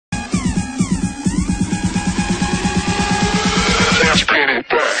What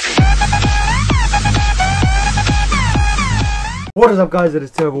is up, guys? It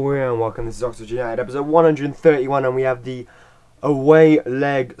is Turbo here and welcome. This is Oxford United episode 131, and we have the away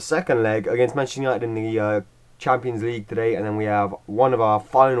leg, second leg against Manchester United in the Champions League today, and then we have one of our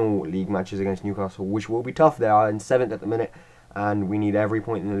final league matches against Newcastle, which will be tough. They are in 7th at the minute and we need every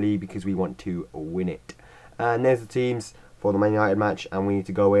point in the league because we want to win it. And there's the teams for the Man United match, and we need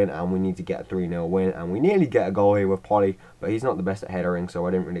to go in and we need to get a 3-0 win, and we nearly get a goal here with Polly, but he's not the best at headering, so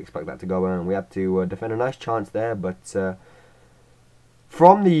I didn't really expect that to go in. We had to defend a nice chance there, but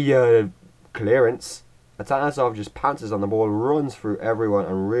from the clearance, Atanasov just pounces on the ball, runs through everyone,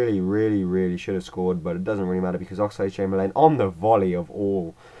 and really should have scored, but it doesn't really matter because Oxlade-Chamberlain, on the volley of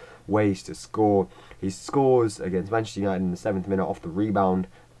all ways to score, he scores against Manchester United in the 7th minute off the rebound.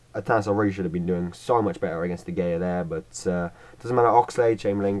 Atanasov really should have been doing so much better against De Gea there, but doesn't matter.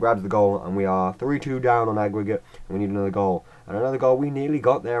 Oxlade-Chamberlain grabs the goal, and we are 3-2 down on aggregate, and we need another goal. And another goal we nearly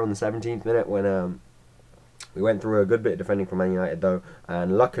got there on the 17th minute when we went through a good bit of defending from Man United though,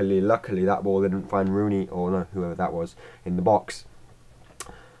 and luckily that ball didn't find Rooney, or no, whoever that was, in the box.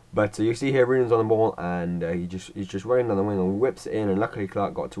 But you see here Rooney's on the ball, and he's just running down the wing and whips it in, and luckily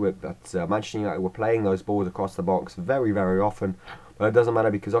Clark got to it. But Manchester United were playing those balls across the box very often, but it doesn't matter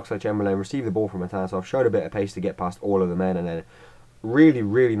because Oxlade-Chamberlain received the ball from Atanasov, showed a bit of pace to get past all of the men, and then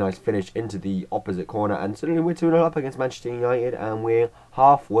really nice finish into the opposite corner, and suddenly we're 2-0 up against Manchester United, and we're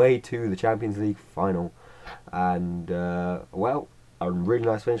halfway to the Champions League final. And well, a really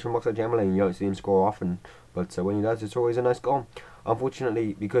nice finish from Oxlade-Chamberlain. You don't see him score often, but when he does, it's always a nice goal.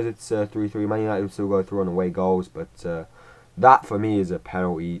 Unfortunately, because it's 3-3, Man United will still go through on away goals, but that for me is a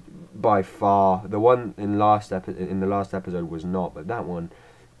penalty by far. The one in the last episode was not, but that one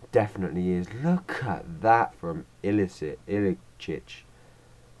definitely is. Look at that from Ilicic.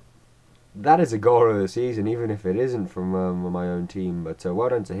 That is a goal of the season, even if it isn't from my own team. But well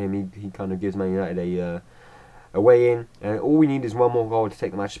done to him. He kind of gives Man United a way in, and all we need is one more goal to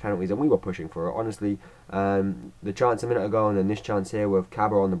take the match to penalties, and we were pushing for it. Honestly, the chance a minute ago, and then this chance here with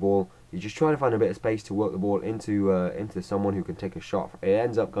Cabra on the ball, you're just trying to find a bit of space to work the ball into someone who can take a shot. It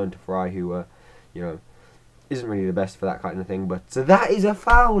ends up going to Fry, who you know, isn't really the best for that kind of thing. But so that is a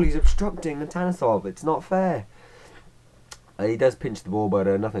foul. He's obstructing Atanasov. It's not fair. He does pinch the ball, but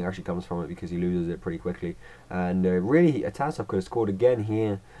nothing actually comes from it because he loses it pretty quickly. And really, Atanasov could have scored again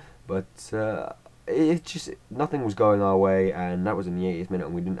here, but it just, nothing was going our way, and that was in the 80th minute,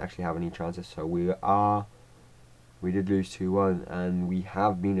 and we didn't actually have any chances. So we did lose 2-1, and we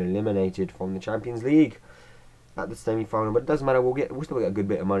have been eliminated from the Champions League at the semi-final. But it doesn't matter. We'll still get a good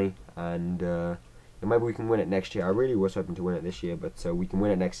bit of money, and maybe we can win it next year. I really was hoping to win it this year, but we can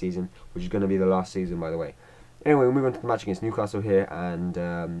win it next season, which is going to be the last season, by the way. Anyway, we'll move on to the match against Newcastle here, and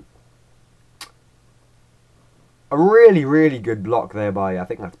a really good block there by, I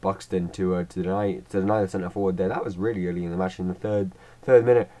think that's Buxton, to deny the centre forward there. That was really early in the match, in the third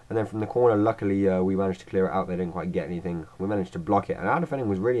minute, and then from the corner, luckily we managed to clear it out. They didn't quite get anything. We managed to block it, and our defending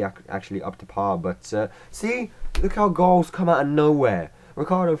was really actually up to par. But see, look how goals come out of nowhere.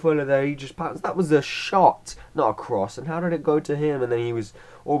 Ricardo Fuller there, he just pounced. That was a shot, not a cross. And how did it go to him? And then he was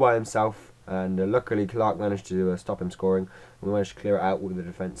all by himself. And luckily Clark managed to stop him scoring. We managed to clear it out with the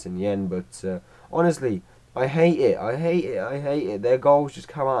defence in the end. But honestly, I hate it. Their goals just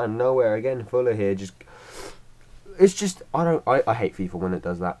come out of nowhere. Again, Fuller here, it's just, I hate FIFA when it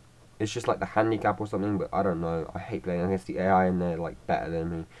does that. It's just like the handicap or something, but I don't know. I hate playing against the AI, and they're like better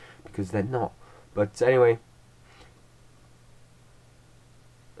than me, because they're not. But anyway,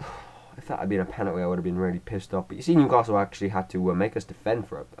 if that had been a penalty, I would have been really pissed off. But you see, Newcastle actually had to make us defend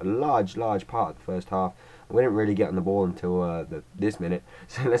for a large part of the first half. We didn't really get on the ball until this minute,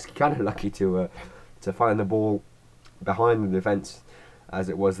 so let's kind of lucky to find the ball behind the defence as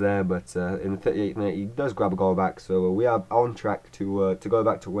it was there. But in the 38th minute, he does grab a goal back, so we are on track to go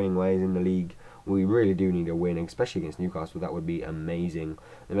back to winning ways in the league. We really do need a win, especially against Newcastle. That would be amazing.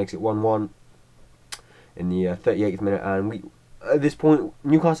 It makes it 1-1 in the 38th minute, and at this point,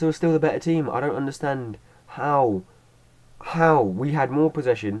 Newcastle is still the better team. I don't understand how we had more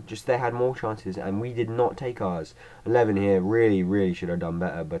possession, just they had more chances, and we did not take ours. 11 here really should have done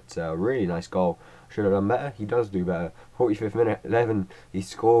better, but really nice goal. Should have done better. He does do better. 45th minute, 11. He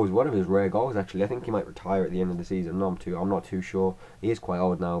scores one of his rare goals. Actually, I think he might retire at the end of the season. I'm not too sure. He is quite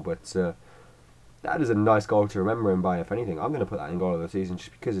old now, but that is a nice goal to remember him by. If anything, I'm going to put that in goal of the season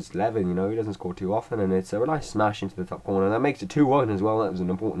just because it's 11. You know, he doesn't score too often, and it's a nice smash into the top corner. That makes it 2-1 as well. That was an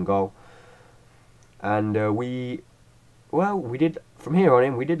important goal, and we did, from here on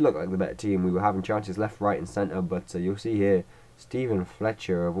in, we did look like the better team. We were having chances left, right, and centre, but you'll see here, Stephen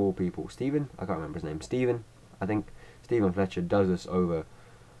Fletcher of all people. I can't remember his name. Stephen Stephen Fletcher does us over.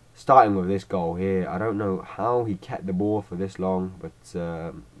 Starting with this goal here, I don't know how he kept the ball for this long, but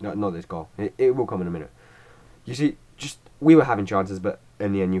not this goal. It will come in a minute. You see, we were having chances, but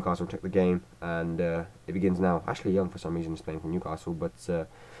in the end Newcastle took the game, and it begins now. Ashley Young, for some reason, is playing for Newcastle, but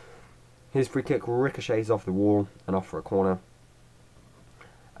his free kick ricochets off the wall and off for a corner.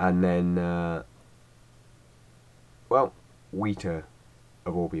 And then, well, Wheater,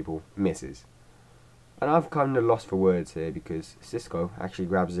 of all people, misses. And I've kind of lost for words here because Xisco actually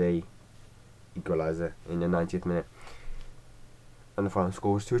grabs a equaliser in the 90th minute. And the final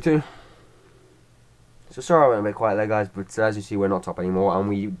score is 2-2. So sorry I went a bit quiet there, guys, but as you see, we're not top anymore, and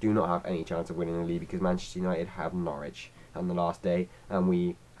we do not have any chance of winning the league because Manchester United have Norwich on the last day, and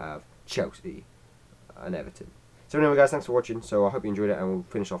we have Chelsea and Everton. So anyway, guys, thanks for watching. So I hope you enjoyed it, and we'll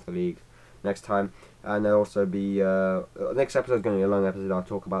finish off the league next time. And there'll also be next episode is going to be a long episode. I'll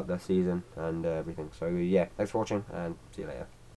talk about the season and everything. So yeah, thanks for watching, and see you later.